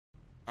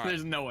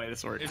There's no way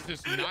this works. It's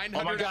just 900.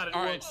 Oh my god, it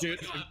works, dude.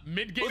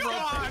 Mid-game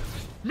rotation.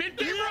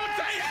 Mid-game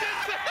rotation.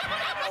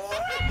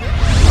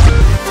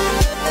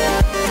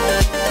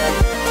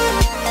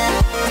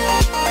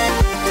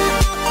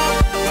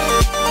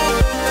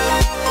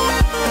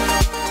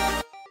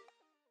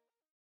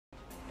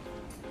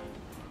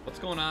 What's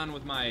going on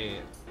with my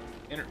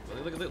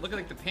look at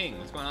like the ping.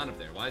 What's going on up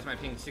there? Why is my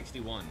ping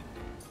 61?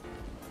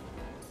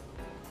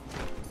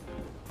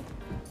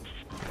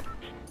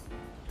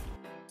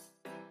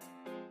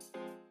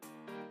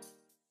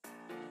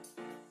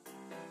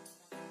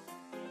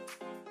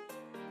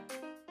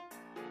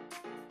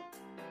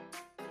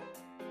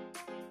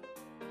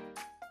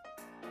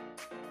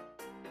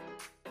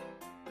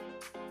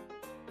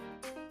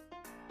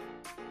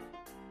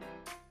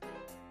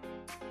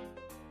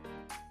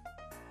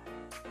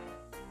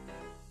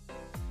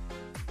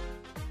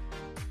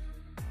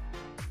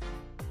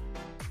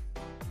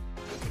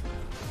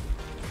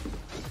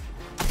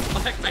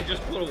 I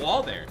just put a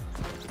wall there.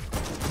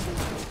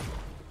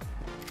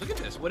 Look at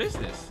this. What is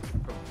this?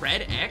 A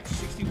red X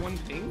 61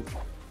 ping?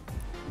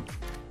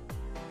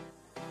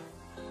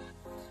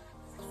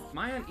 Am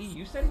I on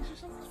EU settings or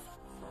something?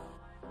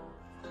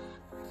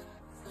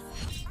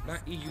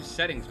 Not EU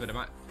settings, but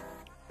I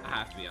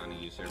have to be on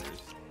EU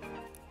servers.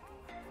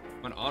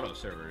 I'm on auto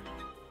server.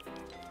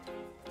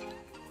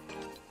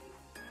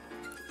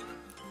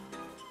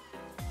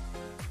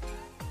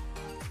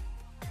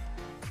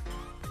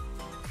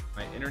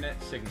 My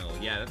internet signal.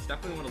 Yeah, that's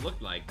definitely what it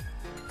looked like.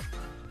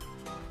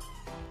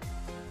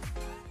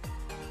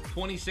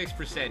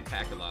 26%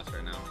 packet loss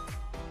right now.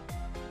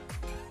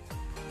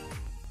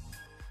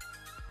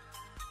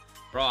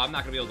 Bro, I'm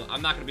not gonna be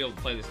able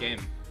to play this game.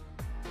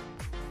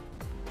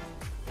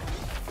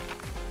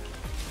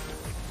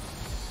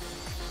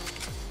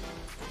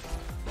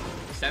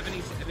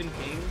 $77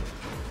 ping.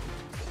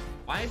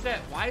 Why is that?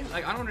 Why?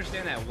 Like, I don't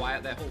understand that. Why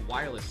that whole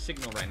wireless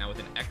signal right now with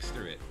an X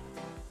through it?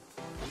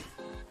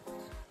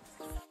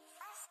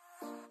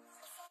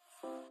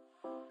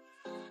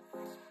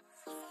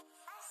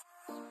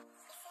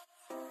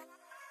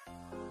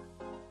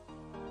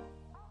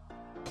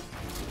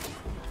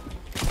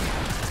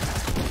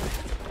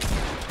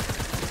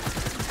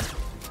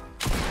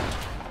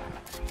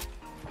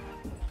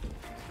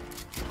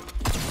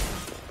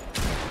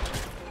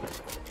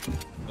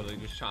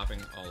 Just chopping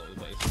all over the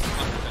place.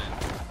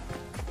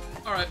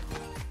 100%. All right.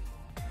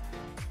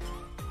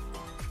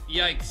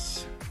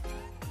 Yikes.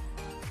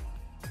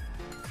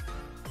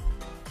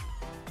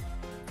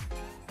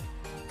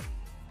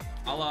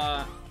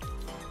 I'll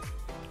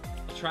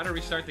try to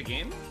restart the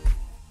game.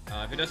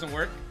 If it doesn't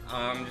work,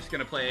 I'm just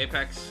gonna play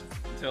Apex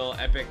until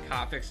Epic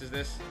hot fixes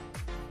this.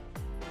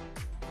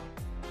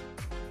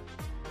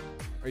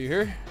 Are you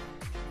here?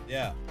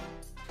 Yeah.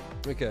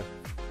 Okay.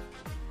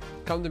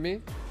 Come to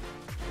me.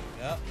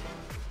 Yeah.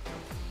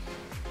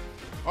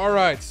 All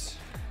right.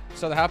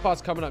 So the half pot's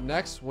coming up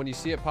next. When you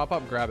see it pop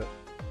up, grab it.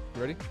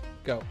 You ready?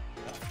 Go.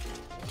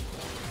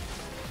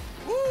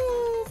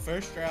 Woo!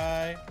 First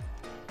try.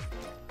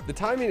 The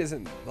timing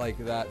isn't like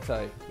that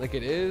tight. Like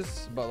it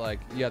is, but like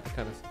you have to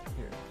kind of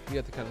you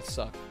have to kind of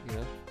suck, you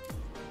know?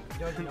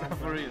 Not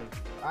for real.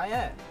 Ah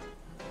yeah.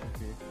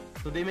 Okay.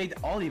 So they made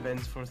all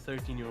events for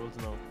 13-year-olds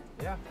now.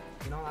 Yeah.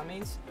 You know what that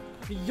means?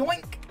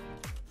 Yoink.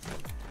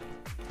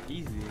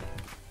 Easy.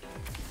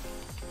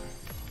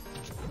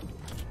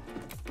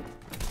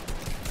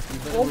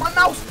 Oh my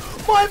mouse!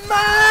 My mouse!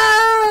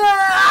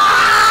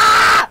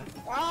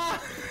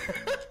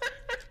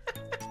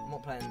 I'm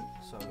not playing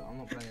solo. I'm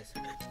not playing this.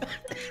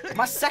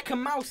 My second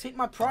mouse hit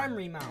my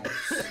primary mouse.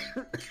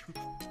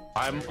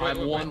 I'm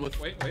one with.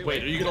 Wait,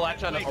 are you gonna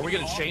latch on? Are we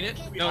gonna chain it?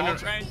 No.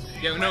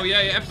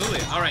 Yeah,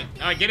 absolutely. All right,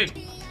 get it.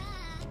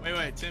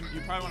 Wait, Tim,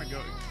 you probably want to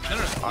go.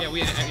 No.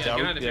 Yeah, get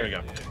out of there we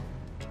go.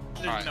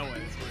 There's no way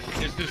this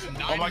works. It's just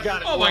oh my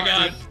god. Oh my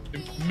god.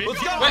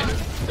 Let's go.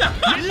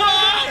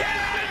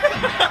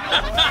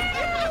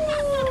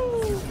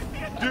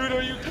 Dude,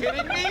 are you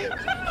kidding me?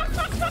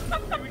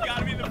 We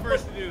gotta be the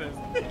first to do this.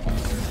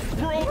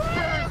 Bro,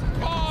 first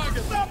hog.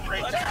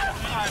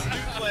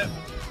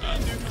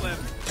 New clip.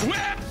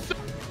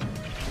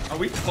 Are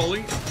we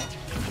pulling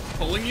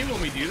you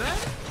when we do that?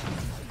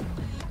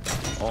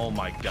 Oh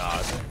my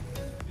god.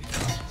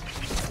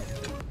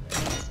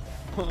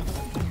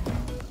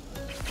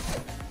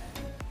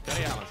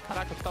 Peraí, Alan.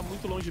 Caraca, tu tá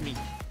muito longe de mim.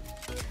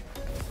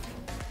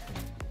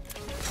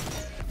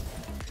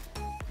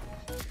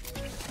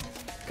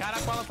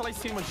 Caraca, o Alan tá lá em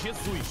cima.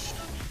 Jesus.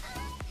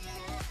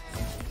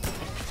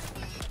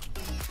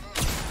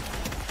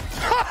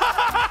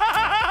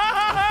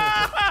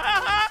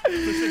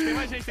 Tem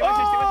mais gente.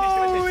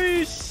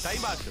 Tá aí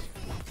embaixo.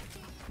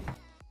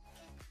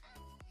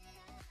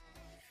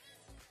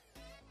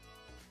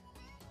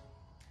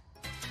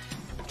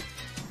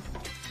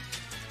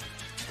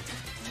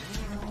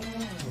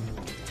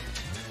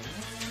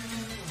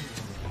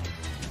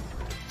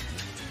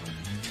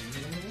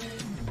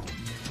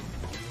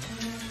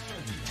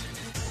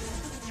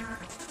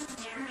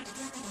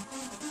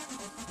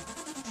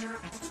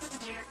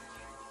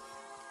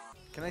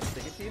 Can I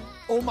stick it to you?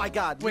 Oh my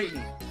god. Wait.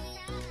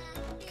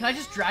 Can I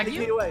just drag Take you?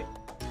 me away.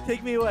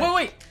 Take me away.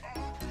 Wait.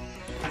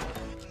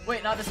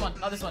 Wait, not this one.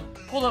 Not this one.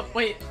 Hold up.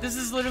 Wait. This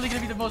is literally gonna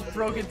be the most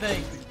broken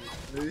thing.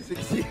 Dude!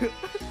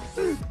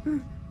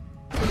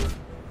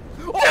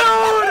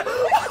 What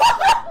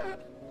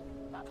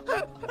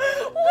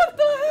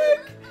the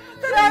heck?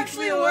 That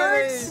actually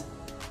works.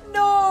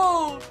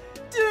 No,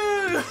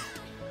 dude.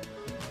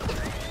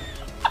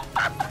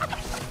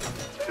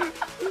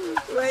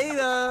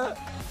 Later.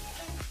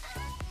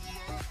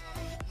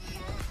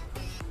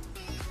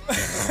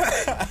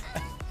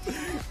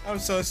 I'm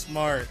so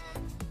smart.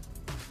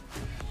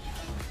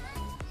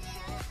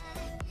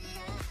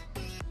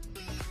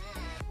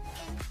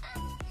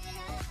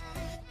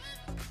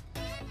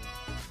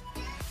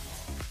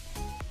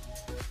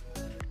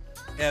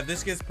 Yeah, if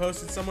this gets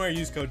posted somewhere,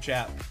 use code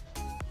chat.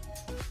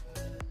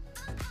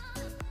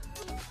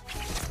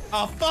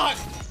 Oh fuck!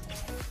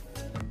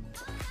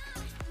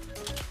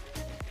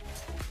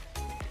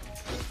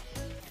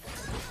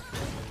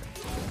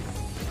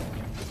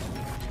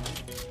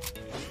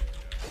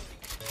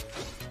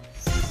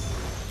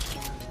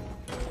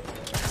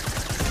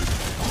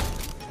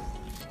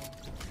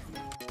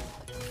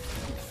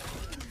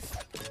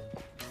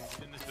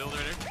 In this builder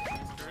there.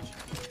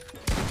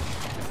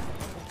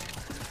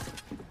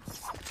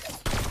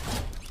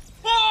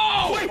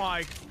 Oh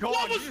my god!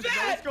 What was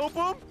that? Scope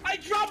him? I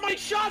dropped my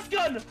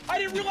shotgun! I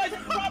didn't realize I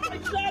dropped my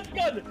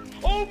shotgun!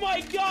 Oh my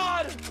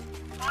god! It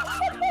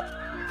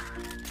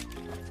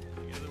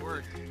doesn't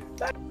work.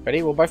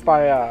 Ready? We'll both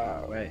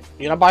buy, wait.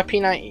 You're gonna buy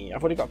P90?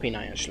 I've already got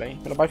P90 actually.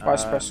 We're gonna both buy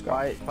Suppressed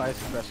Sky. Buy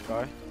Suppressed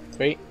Sky.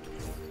 3.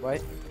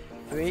 Wait.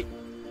 3,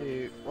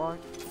 2, 1.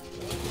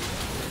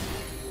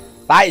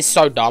 That is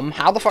so dumb.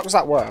 How the fuck does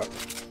that work?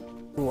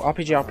 Ooh,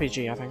 RPG, I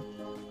think.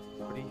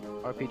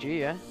 RPG,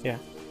 yeah? Yeah.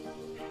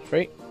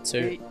 3, 2.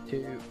 3,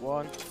 2,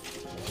 1.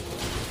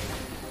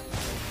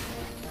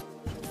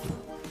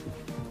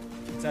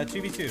 It's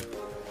 2v2.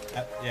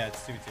 Yeah,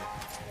 it's 2v2.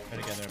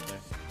 They're together up there.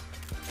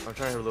 I'm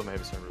trying to reload my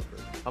heavy stone real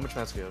quick. How much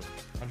mass do you have?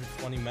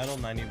 120 metal,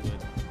 90 wood.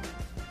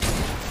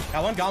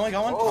 Got one, got one,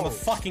 got one. Oh. I'm a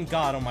fucking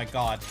god, oh my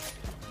god.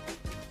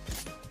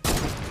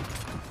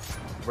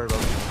 Right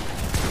above.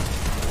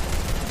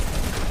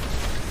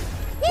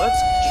 Let's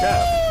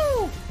Chap.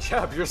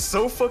 Chap, you're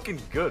so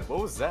fucking good. What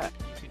was that? You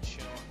could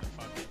show him the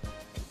fucking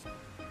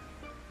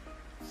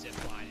zip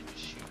line and just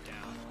shoot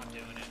down. I'm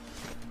doing it.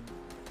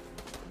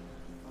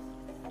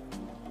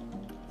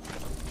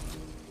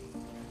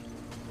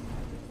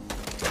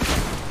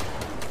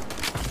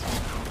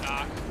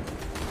 Knock.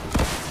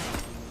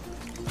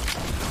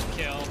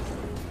 Kill.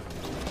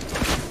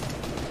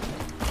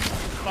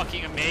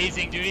 Fucking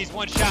amazing, dude. He's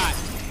one shot.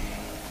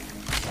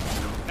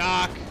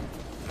 Knock.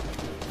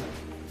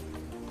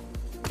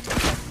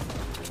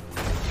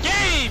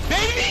 Game,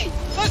 baby!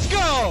 Let's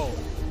go!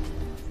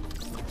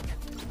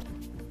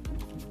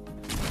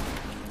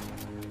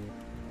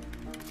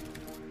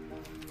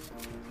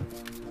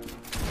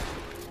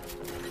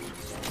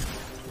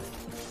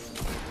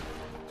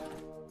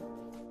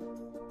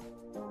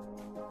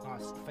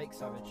 Nice, fake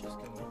savage just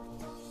killed me.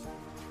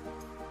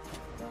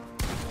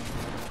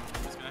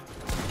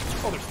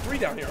 Oh, there's 3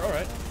 down here. All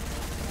right.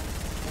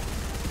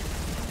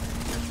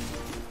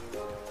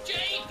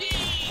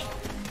 JD!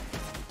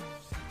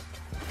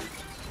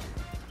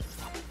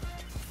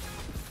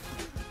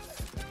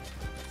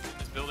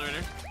 This builder in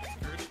there.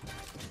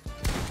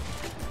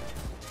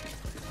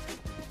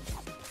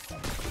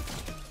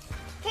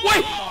 Wait!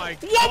 My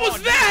What was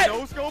God, that?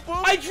 no scope him?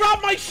 I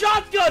dropped my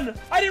shotgun!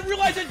 I didn't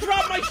realize I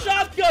dropped my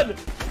shotgun!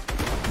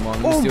 Come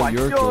on, let me steal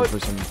your kill for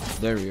some.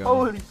 There we go.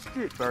 Holy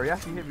shit, bro. You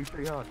actually hit me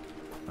pretty hard.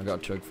 I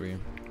got chug for you.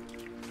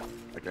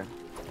 Okay.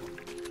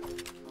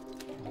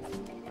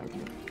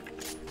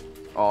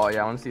 Oh,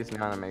 yeah, I want to see this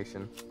new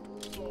animation.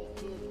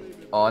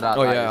 Oh, that.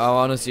 Oh that yeah, is- I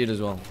want to see it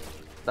as well.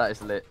 That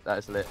is lit. That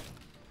is lit.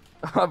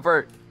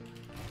 Bro.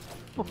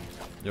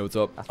 Yo, what's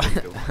up? That's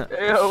pretty cool.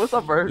 Yo, what's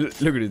up, bro? Look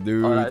at it,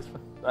 dude. Oh,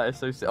 that is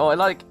so sick. Oh,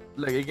 like,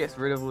 look, it gets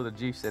rid of all the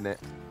juice in it.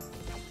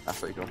 That's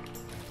pretty cool.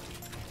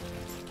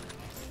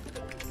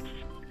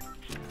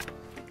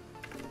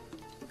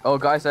 Oh,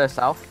 guys,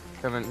 south.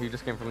 Kevin, who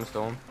just came from the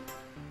storm.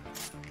 Do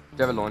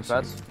you have a launch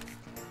pads?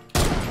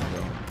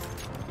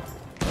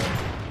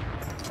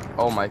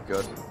 Oh my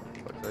god.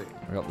 Fuck's sake.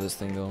 I got this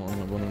thing though.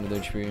 I'm at 100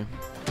 HP.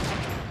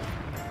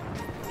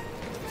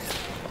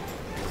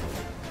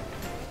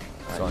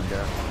 There Fine. you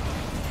go.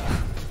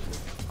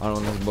 I don't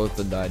want us both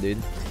to die, dude.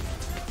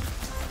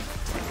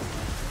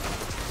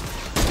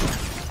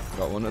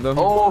 Got one of them.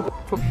 Oh,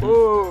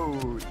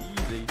 oh,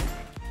 easy.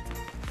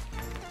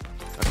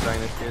 I'm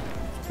trying this kid.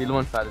 He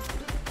launch padded.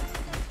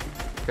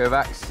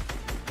 Kovacs.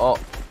 Oh,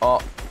 oh.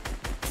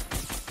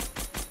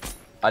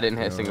 I didn't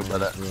hit a single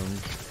bullet.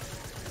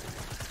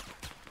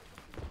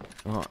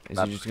 Oh, is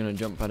That- he just gonna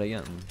jump pad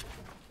again?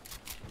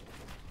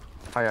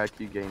 High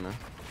IQ gamer.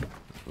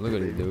 Look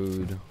at it,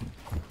 dude.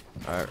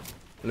 Alright,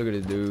 look at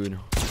it, dude.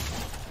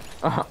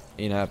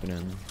 Ain't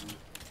happening.